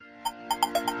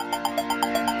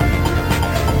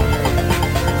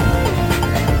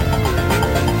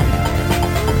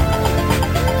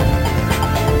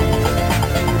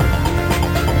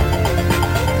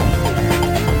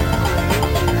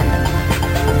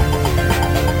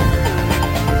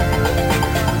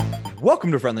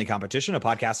Welcome to Friendly Competition, a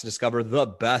podcast to discover the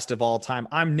best of all time.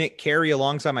 I'm Nick Carey,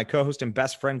 alongside my co-host and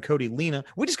best friend, Cody Lena.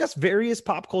 We discuss various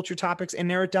pop culture topics and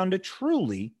narrow it down to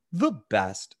truly the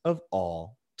best of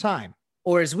all time.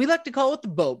 Or as we like to call it, the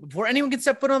boat. Before anyone can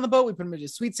step foot on the boat, we put them into a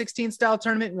Sweet 16 style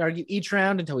tournament. We argue each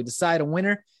round until we decide a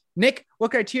winner. Nick,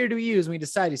 what criteria do we use when we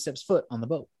decide who steps foot on the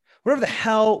boat? Whatever the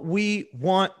hell we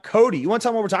want. Cody, you want to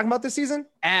tell them what we're talking about this season?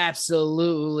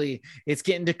 Absolutely. It's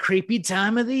getting to creepy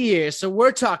time of the year. So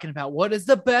we're talking about what is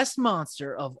the best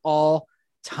monster of all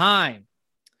time.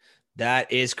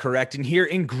 That is correct. And here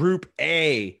in Group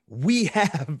A, we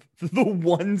have the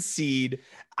 1 seed.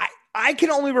 I can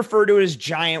only refer to it as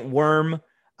Giant Worm.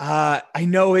 I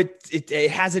know it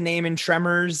has a name in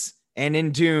Tremors and in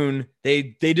Dune.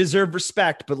 They deserve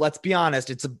respect, but let's be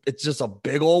honest, it's just a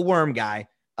big old worm guy.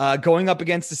 Going up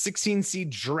against the 16 seed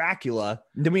Dracula.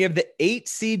 And then we have the 8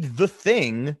 seed The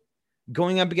Thing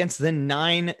going up against the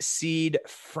 9 seed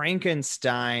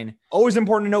Frankenstein. Always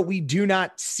important to note, we do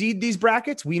not seed these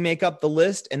brackets. We make up the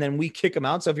list and then we kick them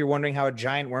out. So if you're wondering how a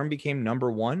giant worm became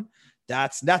number 1,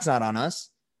 that's not on us.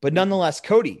 But nonetheless,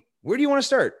 Cody, where do you want to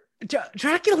start?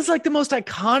 Dracula is like the most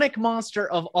iconic monster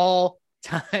of all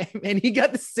time, and he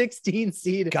got the 16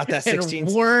 seed. Got that 16.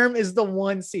 And Worm is the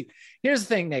 1 seed. Here's the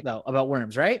thing, Nick, though, about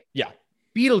worms, right? Yeah.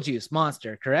 Beetlejuice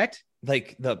monster, correct?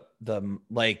 Like the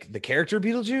character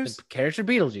Beetlejuice? The character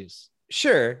Beetlejuice.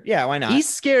 Sure. Yeah, why not? He's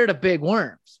scared of big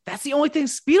worms. That's the only thing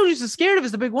Beetlejuice is scared of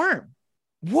is the big worm.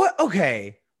 What?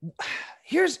 Okay.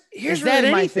 Here's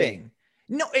really my thing.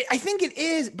 No, I think it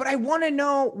is, but I want to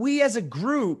know, we as a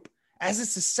group, as a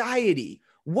society,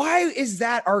 why is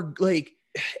that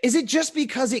is it just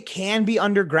because it can be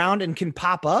underground and can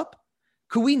pop up?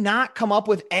 Could we not come up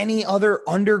with any other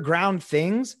underground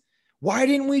things? Why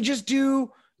didn't we just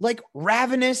do like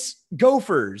ravenous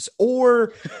gophers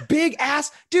or big ass?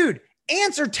 Dude,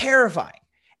 ants are terrifying.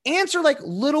 Ants are like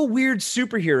little weird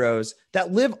superheroes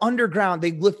that live underground.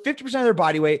 They lift 50% of their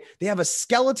body weight. They have a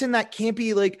skeleton that can't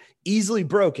be like easily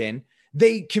broken.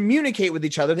 They communicate with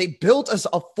each other. They built us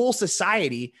a full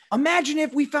society. Imagine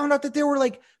if we found out that there were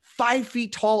like 5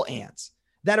 feet tall ants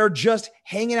that are just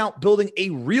hanging out, building a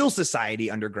real society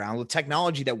underground with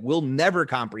technology that we'll never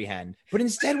comprehend. But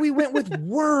instead we went with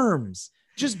worms.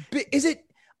 Is it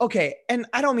okay? And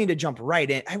I don't mean to jump right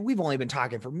in. We've only been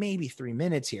talking for maybe 3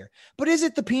 minutes here, but is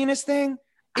it the penis thing?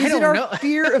 Is it our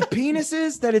fear of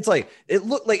penises that it's like, it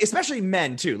looked like, especially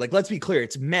men too. Like, let's be clear.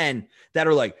 It's men that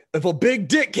are like, if a big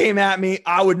dick came at me,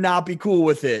 I would not be cool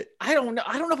with it. I don't know.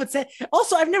 I don't know if it's that.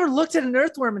 Also, I've never looked at an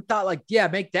earthworm and thought like, yeah,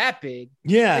 make that big.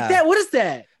 Yeah. Like that. What is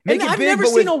that? I've never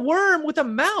seen a worm with a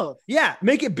mouth. Yeah.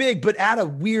 Make it big, but add a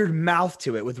weird mouth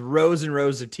to it with rows and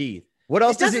rows of teeth. What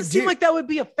else does it do? It doesn't seem like that would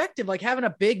be effective, like having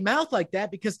a big mouth like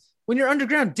that, because when you're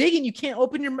underground digging, you can't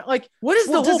open your, like, what is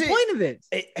the whole point of it?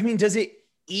 I mean, does it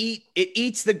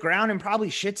eats the ground and probably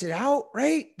shits it out,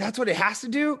 right? That's what it has to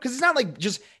do, because it's not like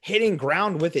just hitting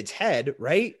ground with its head,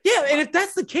 right? Yeah, and if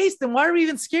that's the case, then why are we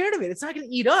even scared of it? It's not going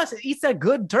to eat us. It eats that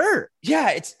good dirt.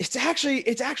 Yeah, it's actually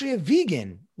a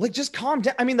vegan. Like, just calm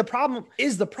down. I mean, the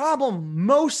problem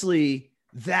mostly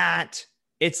that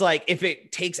it's like, if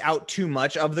it takes out too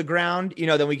much of the ground,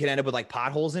 then we could end up with like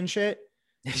potholes and shit.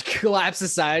 Collapse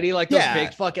society, like those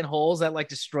big fucking holes that like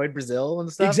destroyed Brazil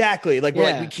and stuff. Exactly. Like, we're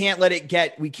like, we can't let it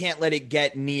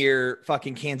get near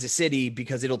fucking Kansas City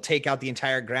because it'll take out the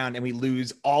entire ground and we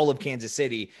lose all of Kansas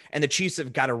City. And the Chiefs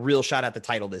have got a real shot at the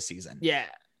title this season. Yeah.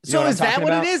 So is that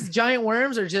what it is? Giant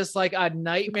worms are just like a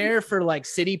nightmare for like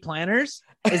city planners?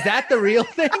 Is that the real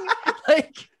thing?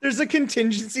 Like, there's a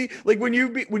contingency. Like when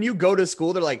you go to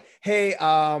school, they're like, hey,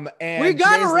 and we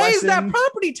got to raise that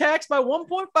property tax by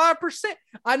 1.5%.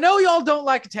 I know y'all don't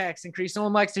like a tax increase. No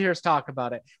one likes to hear us talk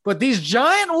about it, but these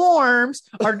giant worms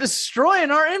are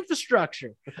destroying our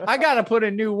infrastructure. I got to put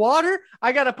in new water.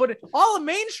 I got to put all the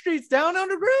main streets down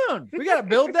underground. We got to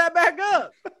build that back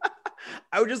up.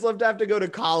 I would just love to have to go to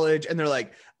college and they're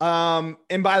like,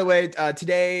 and by the way,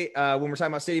 today, when we're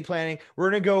talking about city planning,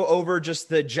 we're going to go over just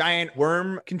the giant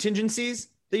worm contingencies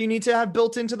that you need to have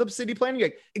built into the city planning. You're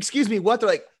like, excuse me, what? They're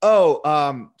like,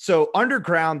 so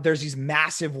underground, there's these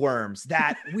massive worms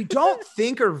that we don't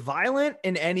think are violent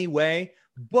in any way,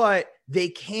 but they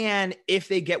can, if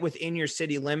they get within your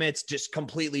city limits, just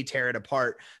completely tear it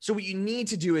apart. So what you need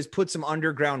to do is put some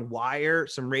underground wire,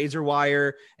 some razor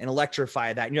wire, and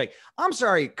electrify that. And you're like, I'm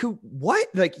sorry, what?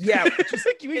 Like, yeah, just,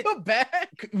 can we go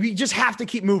back? We just have to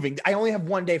keep moving. I only have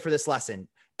 1 day for this lesson.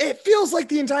 It feels like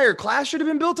the entire class should have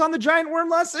been built on the giant worm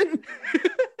lesson.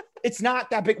 It's not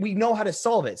that big. We know how to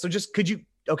solve it. So just, could you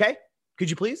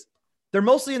please? They're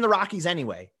mostly in the Rockies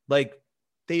anyway. Like,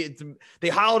 they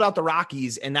hollowed out the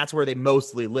Rockies and that's where they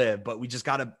mostly live, but we just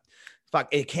got to fuck,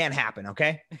 it can happen.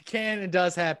 Okay. It can and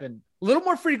does happen a little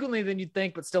more frequently than you'd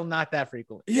think, but still not that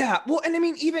frequently. Yeah. Well, and I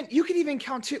mean, even you could even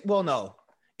count to, well, no,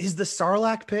 is the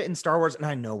Sarlacc pit in Star Wars? And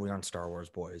I know we aren't Star Wars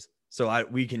boys, so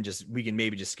we can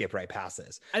maybe just skip right past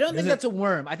this. I don't think that's a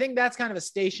worm. I think that's kind of a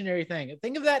stationary thing.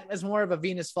 Think of that as more of a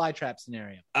Venus flytrap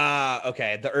scenario.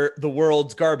 Okay. The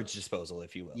world's garbage disposal,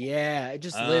 if you will. Yeah, it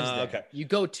just lives there. Okay. You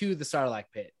go to the Sarlacc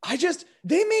pit.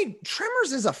 They made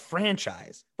Tremors as a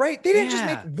franchise, right? They didn't just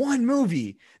make one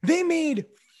movie. They made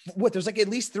there's like at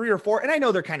least 3 or 4, and I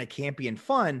know they're kind of campy and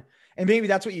fun, and maybe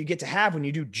that's what you get to have when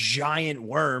you do giant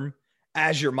worm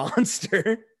as your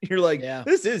monster. You're like,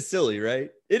 this is silly, right?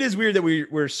 It is weird that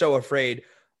we're so afraid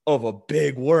of a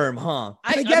big worm, huh?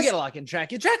 I get a lot in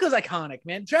Dracula. Dracula's iconic,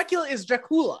 man. Dracula is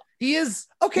Dracula. He is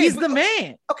okay. He's the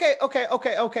man. Okay.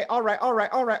 All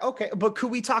right. Okay. But could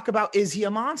we talk about, is he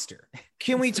a monster?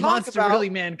 Can we talk about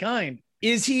really mankind?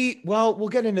 Is he, well, we'll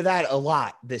get into that a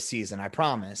lot this season, I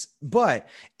promise. But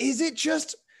is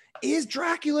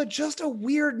Dracula just a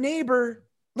weird neighbor?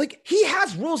 Like, he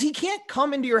has rules. He can't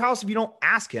come into your house if you don't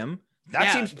ask him.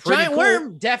 That seems pretty Giant cool.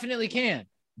 Worm definitely can.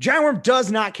 Giant Worm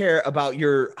does not care about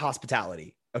your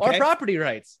hospitality. Okay? Or property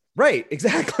rights. Right,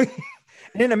 exactly.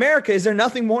 And in America, is there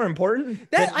nothing more important?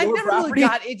 That I never really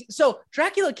got it. So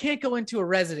Dracula can't go into a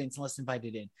residence unless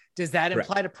invited in. Does that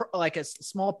imply to like a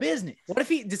small business? What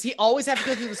if does he always have to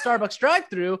go through the Starbucks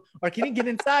drive-through, or can he get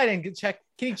inside and can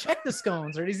he check the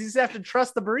scones, or does he just have to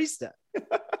trust the barista?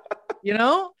 You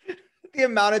know? The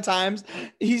amount of times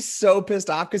he's so pissed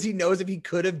off because he knows if he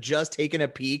could have just taken a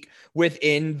peek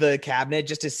within the cabinet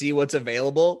just to see what's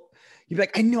available, he'd be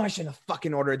like, I knew I shouldn't have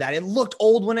fucking ordered that. It looked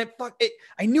old when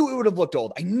I knew it would have looked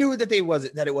old. I knew that it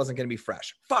wasn't going to be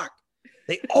fresh. Fuck.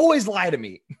 They always lie to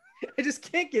me. I just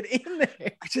can't get in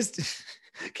there.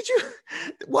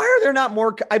 Why are there not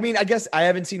more? I mean, I guess I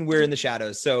haven't seen We're in the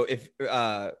Shadows. So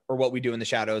or What We Do in the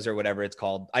Shadows or whatever it's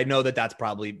called. I know that that's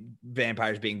probably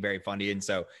vampires being very funny. And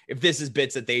so if this is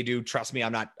bits that they do, trust me,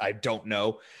 I don't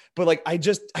know. But like, I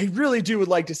really would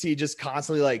like to see just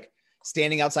constantly like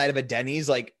standing outside of a Denny's.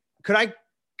 Like, could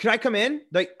I come in?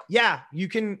 Like, yeah, you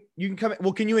can come in.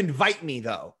 Well, can you invite me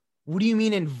though? What do you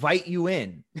mean invite you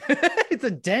in? It's a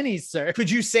Denny's, sir.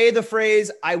 Could you say the phrase,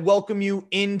 I welcome you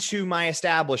into my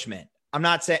establishment? I'm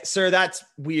not saying, sir, that's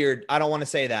weird. I don't want to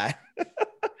say that.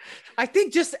 I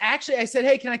think I said,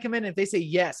 hey, can I come in? If they say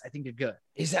yes, I think you're good.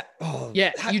 Is that? Oh,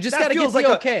 yeah. You just got to get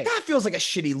the okay. That feels like a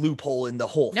shitty loophole in the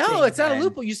whole thing. No, it's not a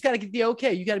loophole. You just got to get the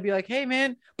okay. You got to be like, hey,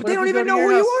 man. But they don't even know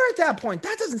who you are at that point.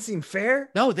 That doesn't seem fair.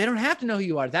 No, they don't have to know who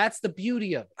you are. That's the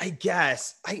beauty of it. I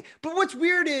guess. But what's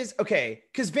weird is, okay,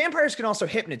 because vampires can also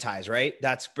hypnotize, right?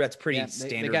 That's pretty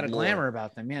standard. They got a glamour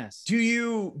about them, yes.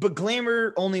 But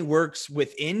glamour only works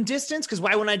within distance? Because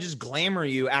why wouldn't I just glamour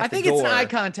you at the door? I think it's an eye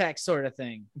contact sort of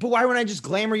thing. But why wouldn't I just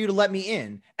glamour you to let me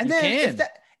in? And then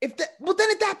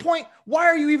then at that point, why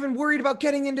are you even worried about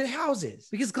getting into houses?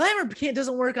 Because glamour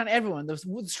doesn't work on everyone. The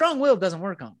strong will doesn't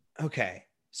work on. Okay.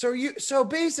 So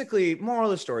basically, moral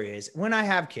of the story is, when I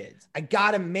have kids, I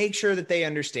got to make sure that they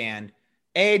understand,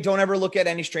 don't ever look at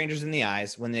any strangers in the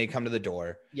eyes when they come to the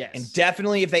door. Yes. And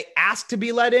definitely if they ask to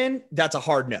be let in, that's a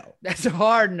hard no. That's a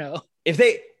hard no.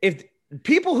 If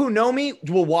people who know me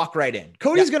will walk right in.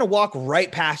 Cody's going to walk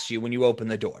right past you when you open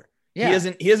the door. Yeah.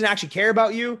 He doesn't actually care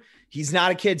about you. He's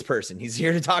not a kid's person. He's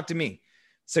here to talk to me.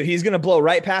 So he's going to blow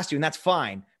right past you, and that's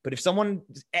fine. But if someone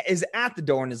is at the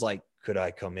door and is like, could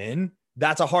I come in?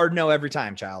 That's a hard no every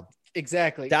time, child.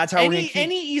 Exactly. That's how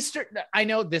any Eastern, I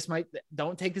know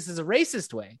don't take this as a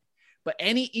racist way, but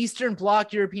any Eastern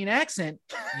Bloc European accent,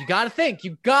 you got to think,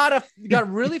 you got to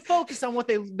really focus on what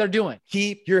they're doing.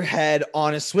 Keep your head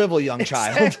on a swivel, young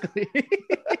child.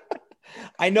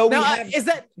 I know. Now,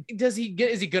 is he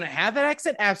going to have that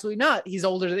accent? Absolutely not. He's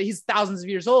older. He's thousands of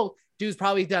years old. Dude's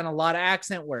probably done a lot of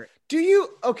accent work.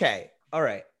 Okay. All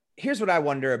right. Here's what I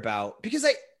wonder about, because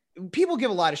people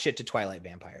give a lot of shit to Twilight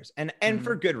vampires and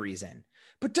for good reason,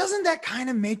 but doesn't that kind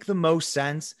of make the most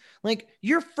sense? Like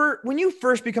when you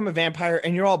first become a vampire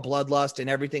and you're all bloodlust and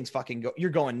everything's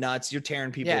you're going nuts. You're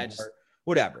tearing people apart,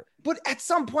 whatever. But at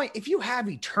some point, if you have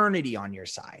eternity on your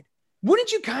side,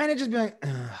 wouldn't you kind of just be like,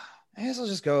 I guess I'll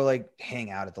just go like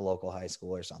hang out at the local high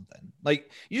school or something. Like,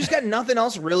 you just got nothing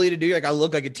else really to do. Like, I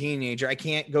look like a teenager. I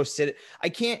can't go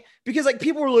because like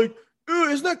people were like,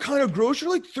 isn't that kind of gross? You're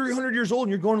like 300 years old and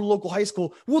you're going to the local high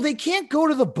school. Well, they can't go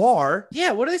to the bar.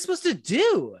 Yeah. What are they supposed to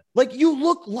do? Like, you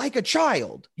look like a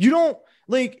child. You don't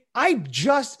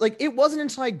it wasn't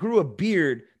until I grew a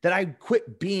beard that I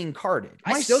quit being carded.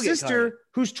 My sister,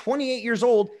 who's 28 years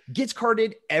old, gets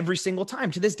carded every single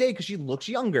time to this day because she looks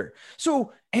younger.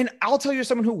 So, and I'll tell you, as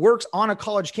someone who works on a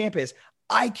college campus,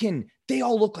 they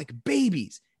all look like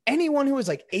babies. Anyone who is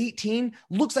like 18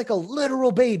 looks like a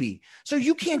literal baby. So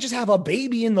you can't just have a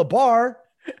baby in the bar.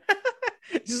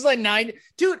 It's just like 9,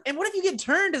 dude. And what if you get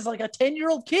turned as like a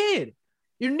 10-year-old kid?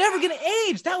 You're never going to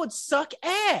age. That would suck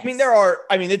ass.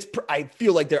 I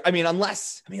feel like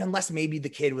unless maybe the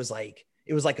kid was like,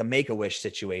 it was like a Make-A-Wish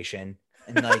situation.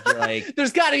 And like, you're like,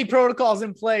 there's got to be protocols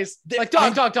in place. Like,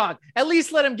 dog. At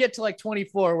least let him get to like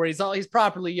 24 where he's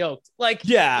properly yoked. Like,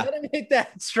 yeah, let him hit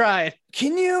that stride.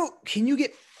 Can you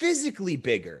get physically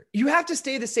bigger? You have to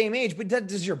stay the same age, but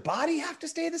does your body have to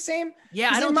stay the same?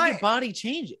 Yeah, I don't think your body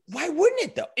changes. Why wouldn't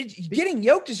it though? Getting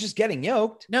yoked is just getting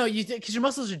yoked. No, because your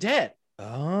muscles are dead.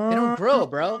 Oh, they don't grow,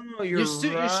 bro. You're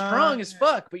strong as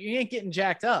fuck, but you ain't getting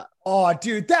jacked up. Oh,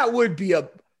 dude, that would be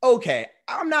okay.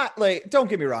 I'm not like, don't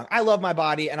get me wrong. I love my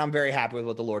body and I'm very happy with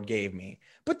what the Lord gave me,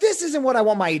 but this isn't what I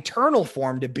want my eternal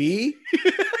form to be.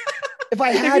 If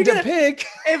I had to pick,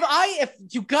 if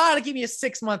you gotta give me a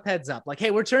 6-month heads up, like,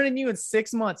 hey, we're turning you in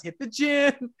 6 months, hit the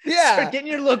gym, start getting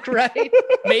your look right,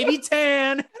 maybe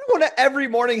tan. I don't want to every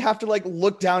morning have to like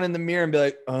look down in the mirror and be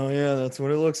like, oh yeah, that's what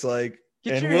it looks like.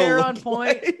 Get your hair on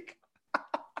point.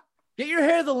 Get your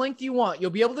hair the length you want. You'll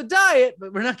be able to dye it,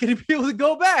 but we're not going to be able to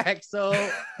go back. So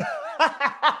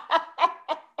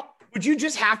would you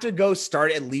just have to go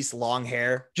start at least long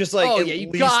hair? Just like,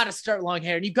 you got to start long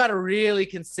hair and you got to really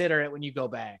consider it when you go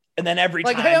back. And then every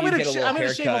time hey, I'm going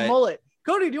to shave a mullet.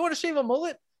 Cody, do you want to shave a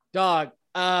mullet? Dog.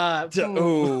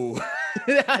 Ooh.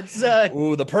 That's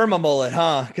the perma mullet,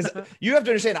 huh? Because you have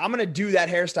to understand, I'm gonna do that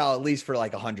hairstyle at least for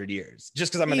like 100 years,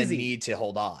 just because I'm gonna need to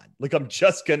hold on. Like I'm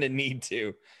just gonna need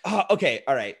to. Okay,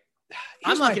 all right.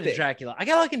 I'm looking at Dracula. I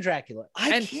got looking Dracula.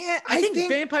 I think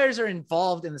vampires are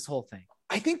involved in this whole thing.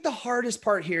 I think the hardest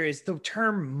part here is the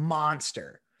term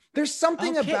monster. There's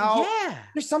something about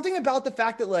the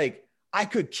fact that like I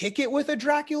could kick it with a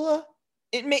Dracula.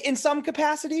 It may in some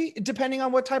capacity, depending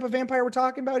on what type of vampire we're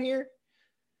talking about here.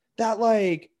 That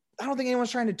like, I don't think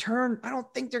anyone's trying to turn. I don't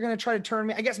think they're going to try to turn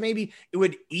me. I guess maybe it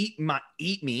would eat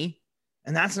me.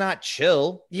 And that's not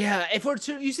chill. Yeah. If we're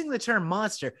using the term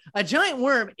monster, a giant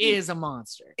worm is a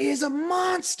monster.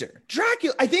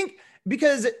 Dracula. I think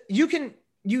because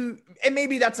and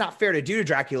maybe that's not fair to do to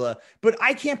Dracula, but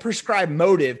I can't prescribe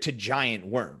motive to giant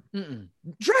worm.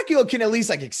 Dracula can at least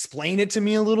like explain it to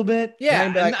me a little bit.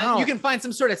 Yeah. You can find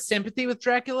some sort of sympathy with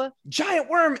Dracula. Giant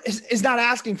worm is not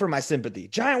asking for my sympathy.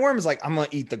 Giant worm is like, I'm going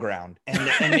to eat the ground. And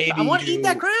maybe I want to eat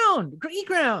that ground. Eat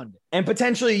ground. And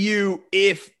potentially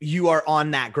if you are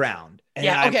on that ground.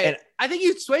 And I think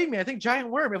you swayed me. I think giant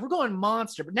worm. If we're going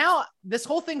monster, but now this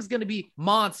whole thing's going to be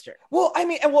monster. Well, I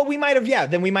mean, we might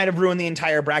have ruined the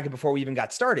entire bracket before we even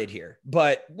got started here.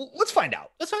 But let's find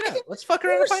out. Let's fuck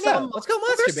around and find out. Let's go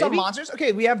monster, baby. Some monsters.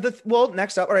 Okay, we have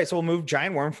next up. All right, so we'll move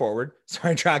giant worm forward.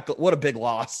 Sorry, Dracula. What a big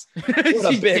loss. What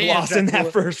a big loss in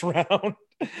that first round.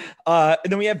 And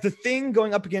then we have the Thing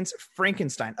going up against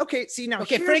Frankenstein. Okay, see now.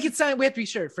 Okay, Frankenstein. We have to be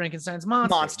sure Frankenstein's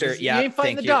monster. Yeah, you ain't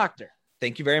fighting the doctor.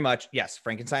 Thank you very much. Yes,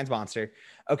 Frankenstein's monster.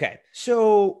 Okay,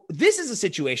 so this is a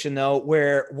situation, though,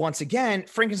 where once again,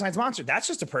 Frankenstein's monster, that's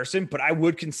just a person, but I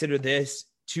would consider this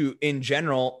in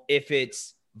general, if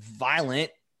it's violent,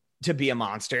 to be a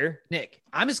monster. Nick,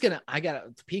 I got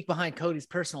to peek behind Cody's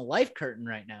personal life curtain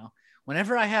right now.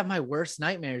 Whenever I have my worst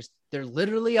nightmares, they're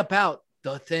literally about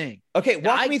the Thing. Okay,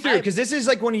 walk me through, because this is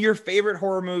like one of your favorite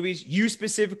horror movies. You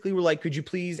specifically were like, could you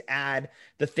please add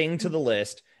the Thing to the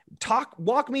list? Talk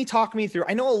me through.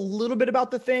 I know a little bit about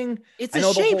the Thing. It's a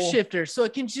shapeshifter, so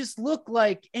it can just look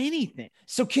like anything.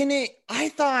 So correct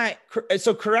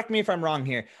me if I'm wrong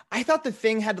here. I thought the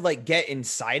Thing had to like get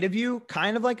inside of you,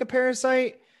 kind of like a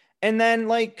parasite, and then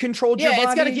like control your body. Yeah,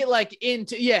 it's got to get like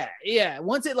into,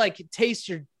 once it like tastes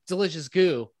your delicious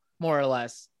goo, more or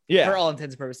less, for all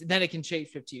intents and purposes, then it can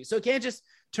shapeshift to you. So it can't just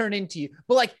turn into you.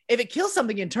 But like if it kills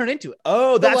something, it can turn into it.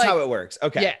 Oh, that's how it works.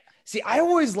 Okay. Yeah. See, I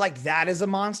always liked that as a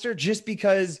monster just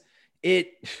because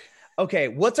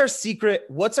what's our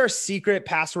secret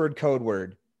password code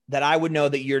word that I would know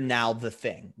that you're now the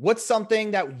Thing? What's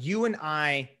something that you and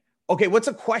what's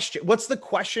the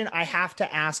question I have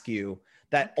to ask you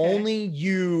that only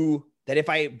you, that if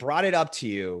I brought it up to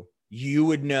you, you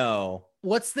would know?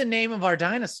 What's the name of our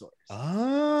dinosaurs?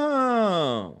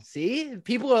 Oh, see,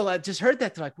 people are like, just heard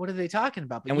that. They're like, what are they talking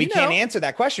about? But and we can't answer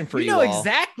that question for you. You know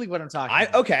exactly what I'm talking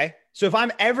about. Okay. So if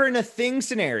I'm ever in a Thing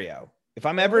scenario, if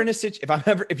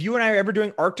you and I are ever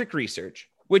doing Arctic research,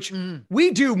 which we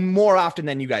do more often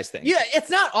than you guys think. Yeah. It's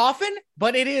not often,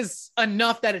 but it is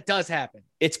enough that it does happen.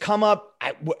 It's come up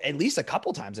at least a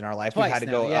couple times in our life. We've had to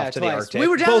go off to the Arctic. We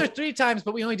were down there 3 times,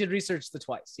 but we only did research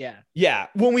twice. Yeah. Yeah.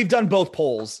 When we've done both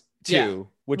poles too,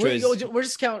 which we're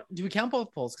just do we count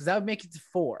both poles? Because that would make it to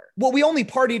 4. Well, we only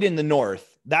partied in the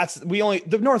North.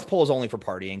 The North Pole is only for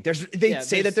partying. They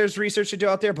say that there's research to do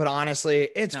out there, but honestly,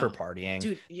 it's for partying.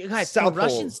 Dude, you guys, the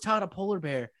Russians taught a polar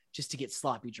bear just to get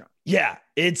sloppy drunk. Yeah,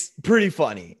 it's pretty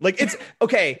funny. Like, it's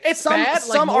okay. It's bad.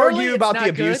 Some argue about the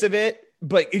abuse of it,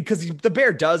 but because the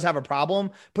bear does have a problem,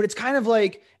 but it's kind of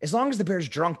like, as long as the bear's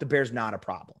drunk, the bear's not a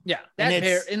problem. Yeah, that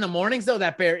bear in the mornings though,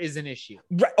 that bear is an issue.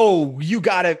 Right, oh,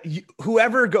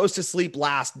 whoever goes to sleep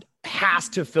last has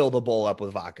to fill the bowl up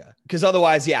with vodka, because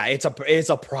otherwise, yeah, it's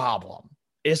a problem.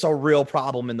 It's a real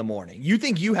problem in the morning. You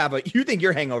think your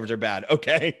hangovers are bad?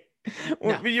 Okay,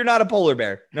 no. You're not a polar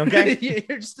bear. Okay,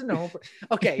 you're just a normal.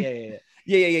 Okay,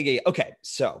 yeah. Okay,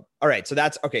 so all right, so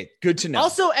that's okay. Good to know.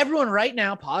 Also, everyone, right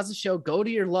now, pause the show, go to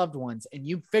your loved ones, and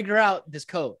you figure out this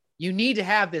code. You need to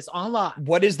have this on lock.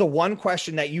 What is the one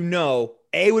question that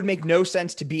would make no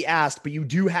sense to be asked, but you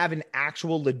do have an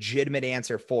actual legitimate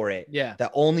answer for it? Yeah. That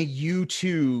only you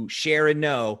two share and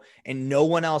know, and no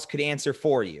one else could answer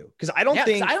for you. Because I don't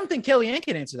think Kellyanne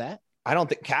can answer that. I don't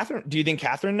think Catherine. Do you think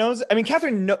Catherine knows? I mean,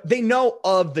 Catherine, they know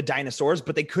of the dinosaurs,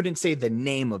 but they couldn't say the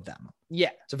name of them.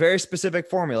 Yeah. It's a very specific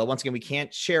formula. Once again, we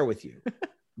can't share with you,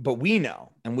 but we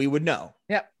know, and we would know.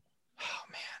 Yep.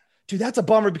 Oh, man. Dude, that's a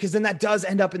bummer, because then that does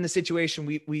end up in the situation.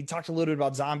 We talked a little bit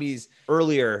about zombies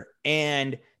earlier,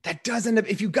 and that does end up,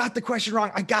 if you got the question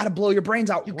wrong, I got to blow your brains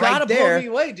out. You got to blow me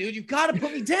away, dude. You got to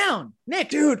put me down. Nick.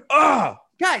 Dude,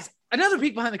 guys, another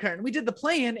peek behind the curtain. We did the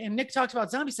play-in, and Nick talked about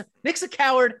zombie stuff. Nick's a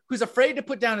coward who's afraid to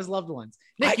put down his loved ones.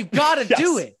 Nick, you got to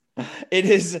do it.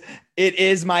 It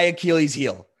is my Achilles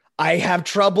heel. I have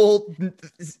trouble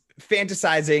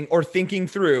fantasizing or thinking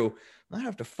through, I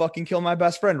have to fucking kill my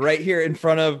best friend right here in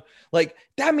front of, like,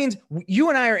 that means you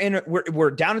and I are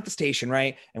we're down at the station,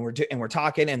 right? And we're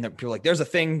talking, and people are like, there's a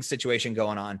thing situation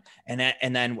going on.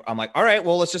 And then I'm like, all right,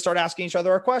 well, let's just start asking each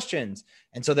other our questions.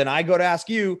 And so then I go to ask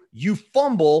you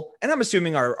fumble, and I'm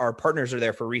assuming our partners are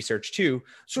there for research too.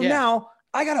 So now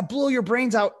I got to blow your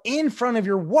brains out in front of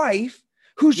your wife,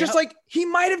 who's just like, he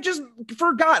might've just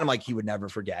forgotten. I'm like, he would never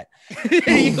forget.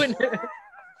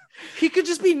 He could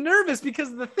just be nervous because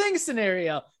of the thing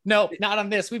scenario. No, not on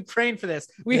this. We've trained for this.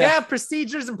 We have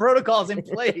procedures and protocols in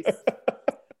place.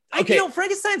 Okay.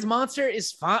 Frankenstein's monster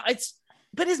is fine.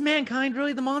 But is mankind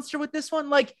really the monster with this one?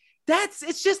 Like,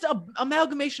 it's just a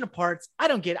amalgamation of parts. I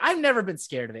don't get it. I've never been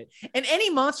scared of it. And any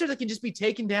monster that can just be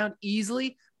taken down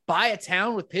easily by a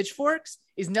town with pitchforks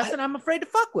is nothing I'm afraid to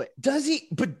fuck with. Does he?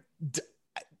 But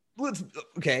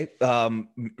okay.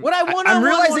 What I'm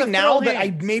realizing now that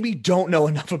I maybe don't know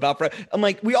enough about. I'm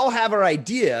like, we all have our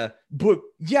idea, but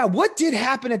yeah, what did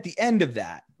happen at the end of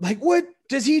that? Like, what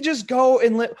does he just go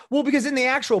and live? Well, because in the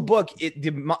actual book,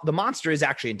 the monster is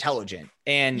actually intelligent,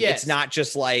 and it's not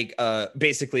just like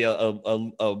basically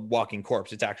a walking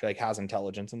corpse. It's actually like has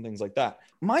intelligence and things like that.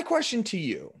 My question to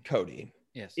you, Cody,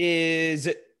 is: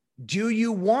 do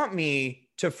you want me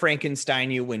to Frankenstein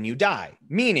you when you die?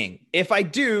 Meaning,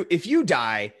 if you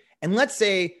die, and let's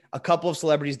say a couple of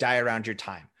celebrities die around your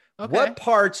time, what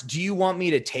parts do you want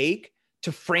me to take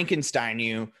to Frankenstein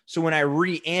you? So when I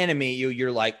reanimate you,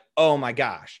 you're like, oh my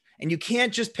gosh. And you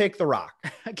can't just pick The Rock.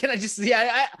 Can I just,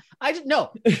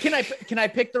 no. Can I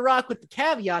pick The Rock with the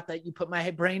caveat that you put my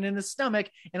brain in his stomach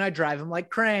and I drive him like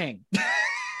Krang?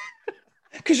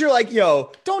 Because you're like,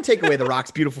 yo, don't take away The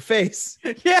Rock's beautiful face.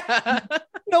 Yeah.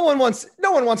 No one wants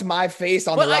my face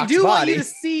on The Rock's body. I do want you to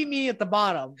see me at the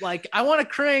bottom. Like, I want to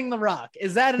Krang The Rock.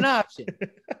 Is that an option?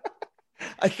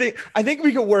 I think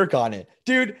we could work on it,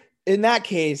 dude. In that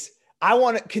case, can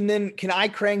I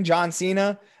Krang John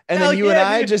Cena, and then you and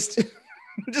I just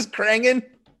Kranging,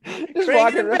 just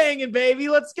walking and banging, baby.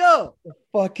 Let's go.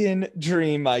 Fucking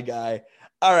dream, my guy.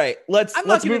 All right, I'm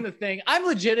looking in the thing. I'm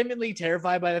legitimately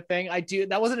terrified by the thing.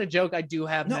 That wasn't a joke. I do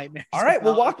have nightmares. All right,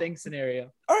 well, walk thing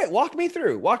scenario. All right, walk me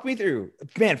through.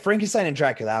 Man, Frankenstein and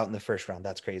Dracula out in the first round.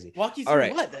 That's crazy. Walk you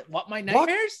through what my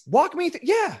nightmares? Walk me through.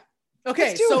 Yeah.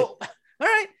 Okay, so all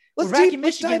right. We're back in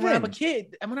Michigan when I'm a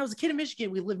kid. And when I was a kid in Michigan,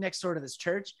 we lived next door to this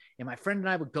church, and my friend and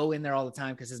I would go in there all the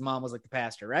time because his mom was like the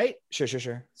pastor, right?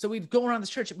 Sure. So we'd go around this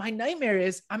church. My nightmare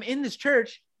is I'm in this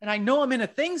church, and I know I'm in a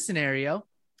thing scenario,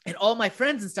 and all my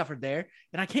friends and stuff are there,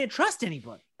 and I can't trust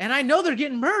anybody. And I know they're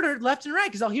getting murdered left and right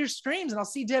because I'll hear screams and I'll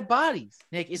see dead bodies.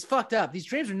 Nick, it's fucked up. These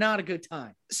dreams are not a good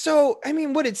time. So, I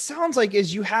mean, what it sounds like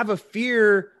is you have a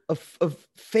fear of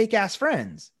fake ass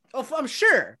friends. Oh, I'm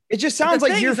sure. It just sounds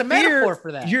like your is a fear metaphor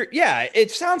for that.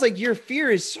 It sounds like your fear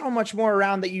is so much more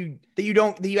around that you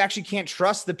actually can't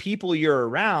trust the people you're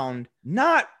around,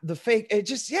 not the fake. It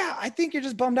just, I think you're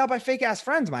just bummed out by fake ass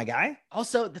friends, my guy.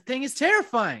 Also, the thing is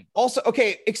terrifying. Also,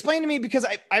 okay, explain to me, because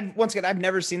I've once again, I've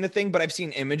never seen the thing, but I've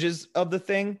seen images of the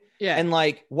thing. Yeah. And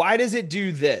like, why does it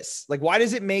do this? Like, why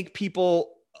does it make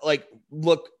people like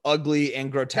look ugly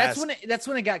and grotesque? That's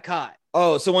when it got caught.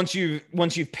 Oh, so once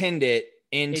you've pinned it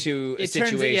into a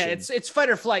situation, it's fight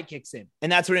or flight kicks in,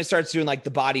 and that's when it starts doing like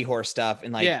the body horse stuff,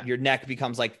 and like your neck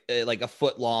becomes like a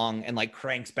foot long and like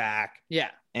cranks back. Yeah,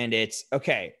 and it's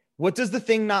okay. What does the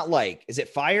thing not like? Is it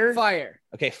fire? Fire.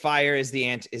 Okay, fire is the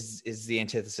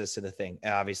antithesis to the thing. It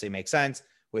obviously makes sense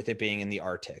with it being in the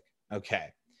Arctic.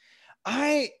 Okay,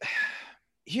 I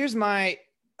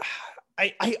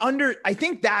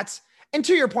think that's, and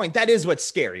to your point, that is what's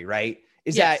scary, right?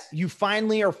 Is that you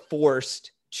finally are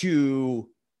forced to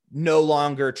no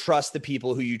longer trust the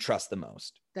people who you trust the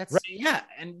most. That's right.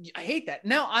 And I hate that.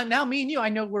 Now me and you, I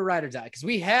know we're ride or die because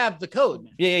we have the code.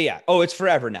 Man. Yeah. Oh, it's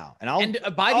forever now. And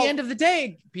by the end of the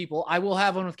day, people, I will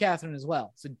have one with Catherine as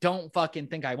well. So don't fucking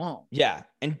think I won't. Yeah.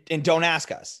 And don't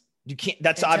ask us. You can't,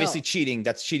 that's obviously cheating.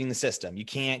 That's cheating the system. You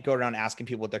can't go around asking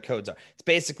people what their codes are. It's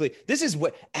basically, this is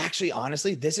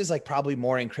honestly, this is like probably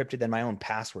more encrypted than my own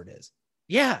password is.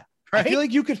 Yeah. Right? I feel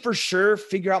like you could for sure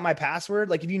figure out my password.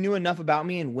 Like if you knew enough about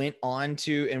me and went on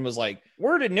to and was like,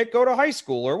 where did Nick go to high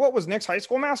school? Or what was Nick's high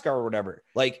school mascot or whatever?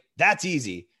 Like that's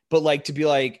easy. But like to be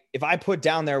like, if I put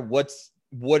down there, what's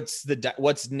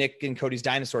Nick and Cody's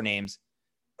dinosaur names?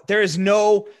 There's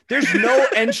no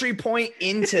entry point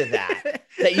into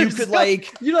that you could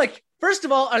like, you're like, first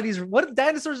of all, what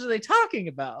dinosaurs are they talking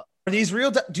about? Are these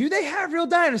real? Do they have real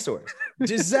dinosaurs?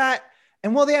 Does that?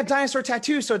 And well, they have dinosaur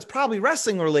tattoos, so it's probably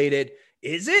wrestling related.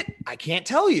 Is it? I can't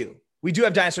tell you. We do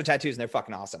have dinosaur tattoos, and they're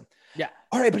fucking awesome. Yeah.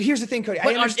 All right, but here's the thing, Cody.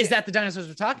 Is that the dinosaurs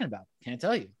we're talking about? Can't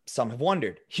tell you. Some have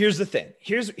wondered. Here's the thing.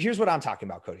 Here's what I'm talking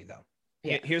about, Cody, though.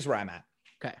 Yeah. Here's where I'm at.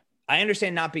 Okay. I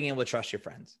understand not being able to trust your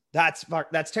friends. That's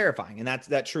terrifying. And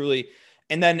that truly,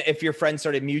 and then if your friend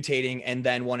started mutating and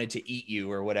then wanted to eat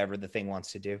you or whatever the thing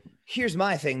wants to do. Here's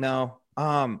my thing, though.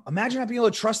 Imagine not being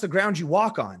able to trust the ground you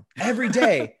walk on every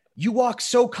day. You walk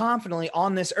so confidently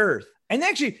on this earth. And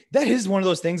actually, that is one of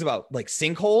those things about like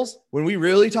sinkholes. When we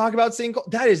really talk about sinkholes,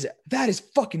 that is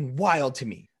fucking wild to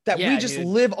me. That we just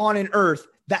live on an earth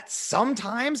that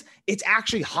sometimes it's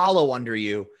actually hollow under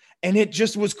you. And it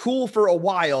just was cool for a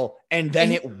while. And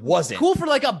then it wasn't. Cool for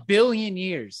like 1 billion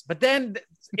years. But then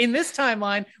in this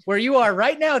timeline where you are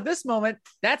right now at this moment,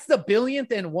 that's the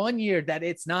 1,000,000,001 year that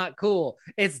it's not cool.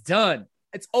 It's done.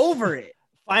 It's over it.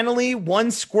 Finally,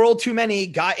 one squirrel too many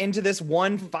got into this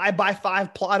 1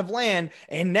 5x5 plot of land,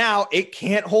 and now it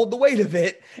can't hold the weight of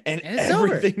it, and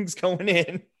everything's going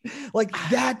in. Like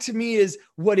that to me is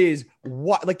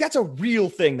like that's a real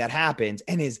thing that happens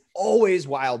and is always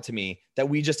wild to me that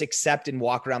we just accept and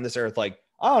walk around this earth like,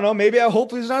 I don't know, maybe I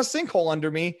hope there's not a sinkhole under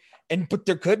me. But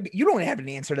there could be. You don't have an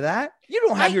answer to that. You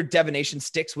don't have your divination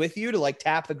sticks with you to like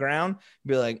tap the ground,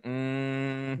 be like,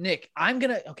 Nick,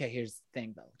 okay, here's the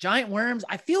thing though. Giant worms,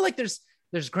 I feel like there's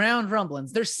ground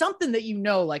rumblings. There's something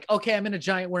that like, okay, I'm in a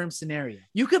giant worm scenario.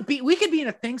 We could be in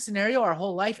a thing scenario our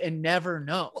whole life and never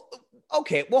know.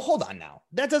 Okay, well, hold on now.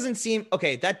 That doesn't seem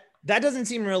okay. That doesn't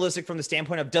seem realistic from the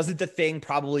standpoint of, doesn't the thing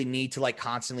probably need to like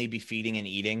constantly be feeding and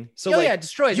eating? So it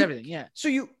destroys everything. Yeah.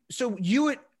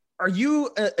 Are you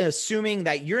assuming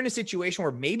that you're in a situation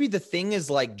where maybe the thing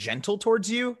is like gentle towards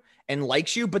you and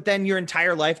likes you, but then your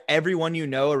entire life, everyone you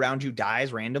know around you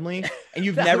dies randomly, and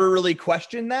you've never really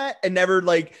questioned that and never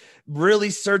like really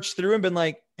searched through and been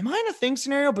like, am I in a thing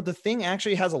scenario, but the thing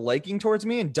actually has a liking towards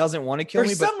me and doesn't want to kill me?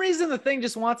 For some reason, the thing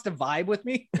just wants to vibe with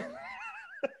me.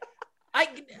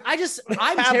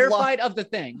 I'm terrified of the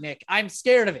thing, Nick. I'm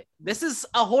scared of it. This is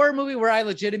a horror movie where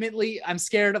I'm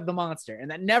scared of the monster, and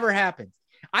that never happens.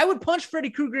 I would punch Freddy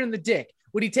Krueger in the dick.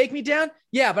 Would he take me down?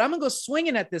 Yeah, but I'm going to go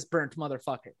swinging at this burnt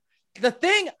motherfucker. The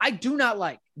thing I do not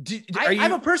like. I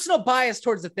have a personal bias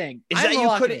towards the thing. Is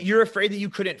that you're afraid that you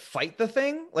couldn't fight the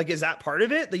thing? Like, is that part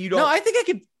of it that you don't? No, I think I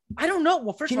could. I don't know.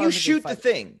 Well, first can of all, you shoot the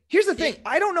thing? Here's the thing.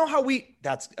 I don't know how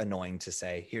that's annoying to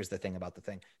say. Here's the thing about the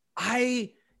thing.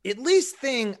 I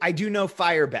do know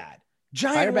fire bad.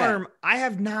 Giant worm, I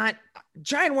have not.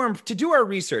 Giant worm, to do our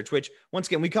research, which once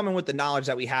again, we come in with the knowledge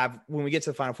that we have when we get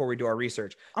to the Final Four, we do our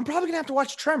research. I'm probably gonna have to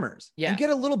watch Tremors and get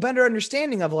a little better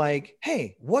understanding of like,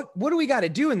 hey, what do we got to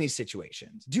do in these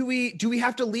situations? Do we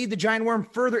have to lead the giant worm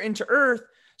further into Earth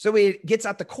so it gets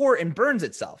at the core and burns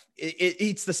itself? It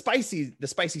eats the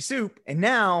spicy soup, and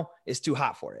now it's too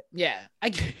hot for it. Yeah, I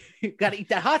got to eat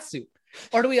that hot soup.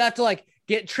 Or do we have to like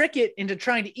trick it into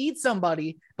trying to eat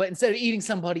somebody, but instead of eating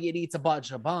somebody, it eats a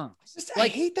bunch of bombs. I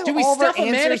hate that. Do we stuff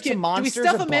a mannequin? Do we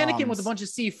stuff a mannequin with a bunch of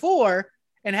C4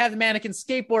 and have the mannequin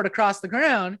skateboard across the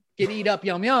ground, get eat up,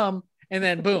 yum yum, and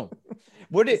then boom.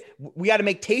 We got to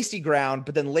make Tasty Ground,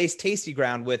 but then lace Tasty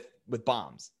Ground with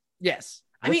bombs. Yes,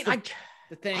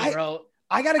 the thing, bro.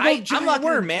 I gotta go Giant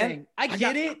Worm, man. I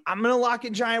get it. I'm gonna lock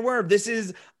in Giant Worm.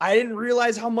 I didn't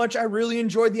realize how much I really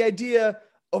enjoyed the idea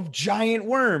of Giant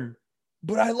Worm,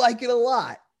 but I like it a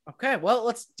lot. Okay, well,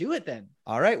 let's do it then.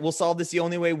 All right, we'll solve this the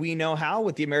only way we know how,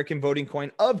 with the American voting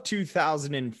coin of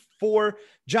 2004.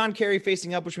 John Kerry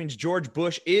facing up, which means George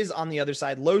Bush is on the other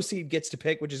side. Low seed gets to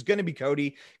pick, which is going to be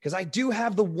Cody, because I do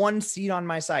have the 1 seed on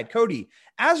my side. Cody,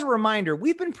 as a reminder,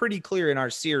 we've been pretty clear in our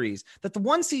series that the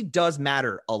 1 seed does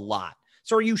matter a lot.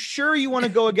 So are you sure you want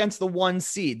to go against the 1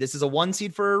 seed? This is a 1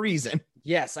 seed for a reason.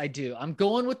 Yes, I do. I'm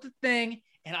going with the thing,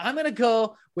 and I'm going to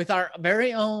go with our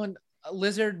very own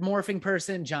lizard morphing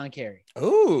person, John Kerry.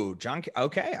 Oh, John.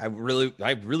 Okay. I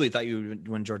really thought you would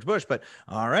win George Bush, but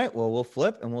all right. Well, we'll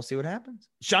flip and we'll see what happens.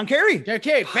 John Kerry.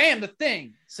 Bam, the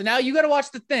thing. So now you got to watch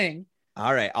the thing.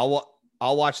 All right. I'll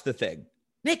watch the thing.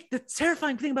 Nick, the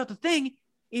terrifying thing about the thing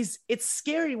is it's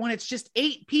scary when it's just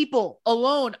 8 people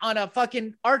alone on a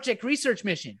fucking Arctic research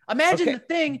mission. Imagine the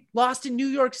thing lost in New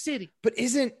York City. But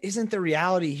isn't the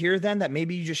reality here then that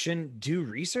maybe you just shouldn't do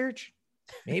research?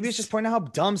 Maybe it's just pointing out how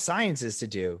dumb science is to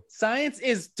do. Science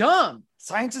is dumb.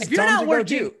 Science is dumb to go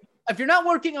do. If you're not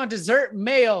working on dessert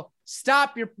mayo,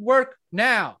 stop your work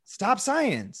now. Stop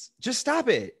science. Just stop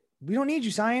it. We don't need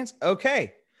you, science.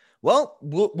 Okay. Well,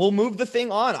 we'll move the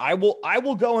thing on. I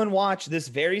will go and watch this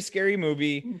very scary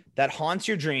movie that haunts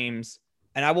your dreams.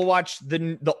 And I will watch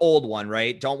the old one,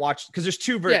 right? Don't watch, because there's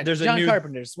two versions. There's John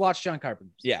Carpenter's. Watch John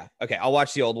Carpenter's. Yeah. Okay. I'll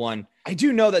watch the old one. I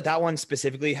do know that one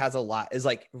specifically is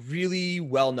like really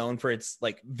well known for its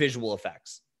like visual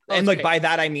effects. And like by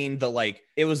that, I mean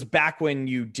it was back when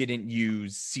you didn't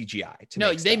use CGI to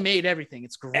make they made everything.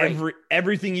 It's great.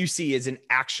 Everything you see is an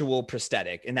actual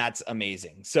prosthetic, and that's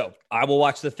amazing. So I will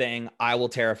watch the thing. I will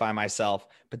terrify myself.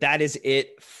 But that is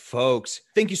it, folks.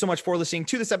 Thank you so much for listening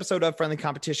to this episode of Friendly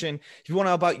Competition. If you want to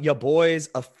know about your boys,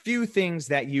 a few things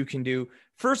that you can do.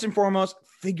 First and foremost,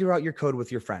 figure out your code with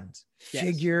your friends. Yes.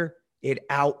 Figure it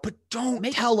out, but don't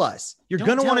tell us. You're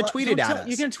going to want to tweet it at us.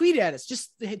 You're going to tweet at us.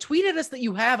 Just tweet at us that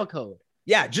you have a code.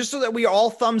 Yeah, just so that we all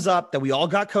thumbs up, that we all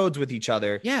got codes with each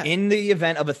other. Yeah. In the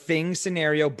event of a thing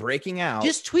scenario breaking out.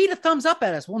 Just tweet a thumbs up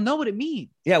at us. We'll know what it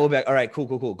means. Yeah, we'll be like, all right,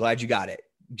 cool. Glad you got it.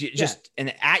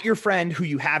 And at your friend who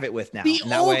you have it with now. The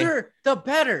older, the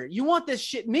better. You want this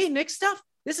shit. Nick stuff.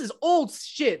 This is old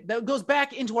shit that goes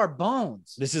back into our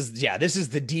bones. This is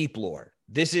the deep lore.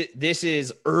 This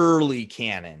is early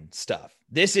canon stuff.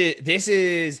 This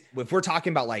is if we're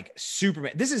talking about like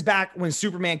Superman. This is back when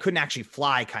Superman couldn't actually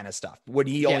fly, kind of stuff. When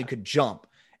he only could jump,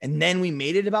 and then we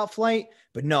made it about flight.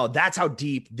 But no, that's how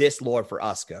deep this lore for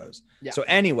us goes. Yeah. So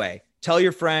anyway, tell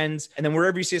your friends, and then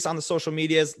wherever you see us on the social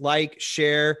medias, like,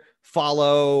 share,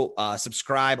 follow,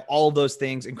 subscribe. All of those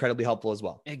things incredibly helpful as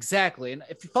well. Exactly. And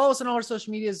if you follow us on all our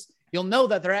social medias, you'll know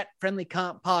that they're at Friendly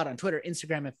Comp Pod on Twitter,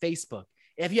 Instagram, and Facebook.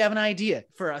 If you have an idea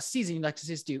for a season you'd like to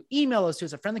see us do, email us to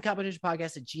us at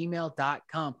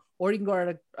friendlycompetitionpodcast@gmail.com, or you can go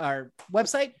to our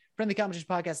website,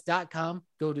 friendlycompetitionpodcast.com,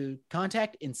 go to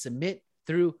contact and submit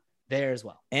through there as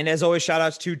well. And as always, shout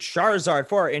outs to Charizard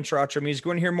for our intro outro music. You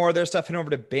want to hear more of their stuff, head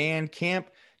over to Bandcamp,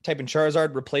 type in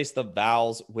Charizard, replace the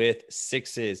vowels with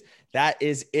 6s. That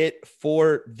is it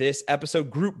for this episode.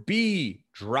 Group B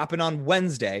dropping on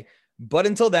Wednesday. But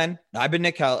until then, I've been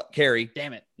Nick Carey.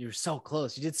 Damn it. You were so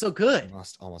close. You did so good.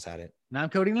 Almost had it. And I'm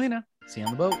Cody and Lena. See you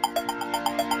on the boat.